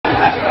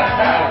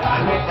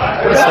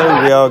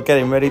So we are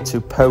getting ready to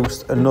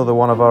post another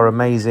one of our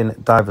amazing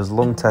Divers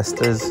lung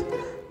testers.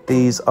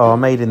 These are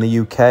made in the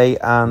UK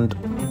and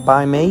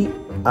by me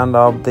and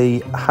are the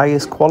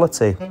highest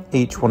quality.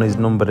 Each one is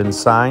numbered and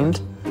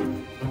signed,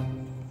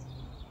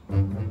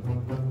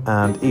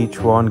 and each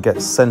one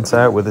gets sent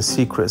out with a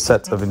secret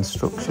set of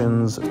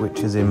instructions which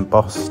is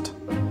embossed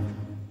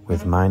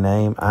with my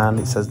name, and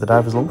it says the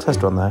Divers lung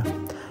tester on there.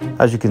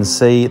 As you can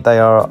see, they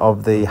are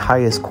of the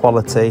highest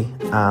quality,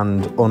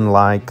 and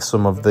unlike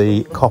some of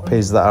the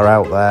copies that are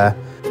out there,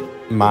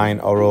 mine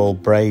are all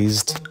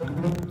brazed,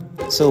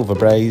 silver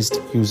brazed,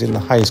 using the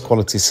highest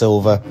quality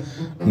silver,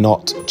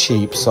 not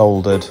cheap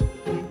soldered,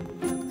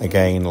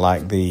 again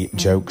like the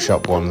joke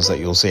shop ones that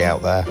you'll see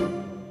out there.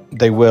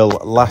 They will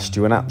last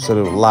you an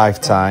absolute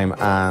lifetime,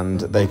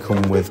 and they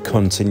come with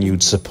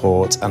continued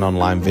support and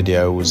online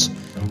videos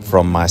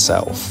from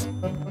myself.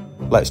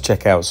 Let's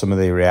check out some of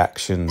the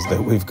reactions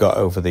that we've got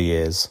over the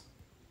years.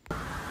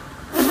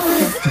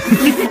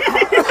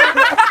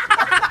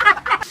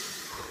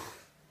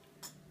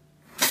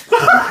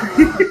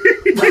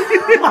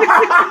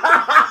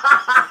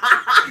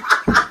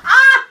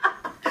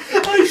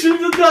 I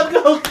shouldn't have done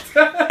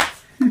that.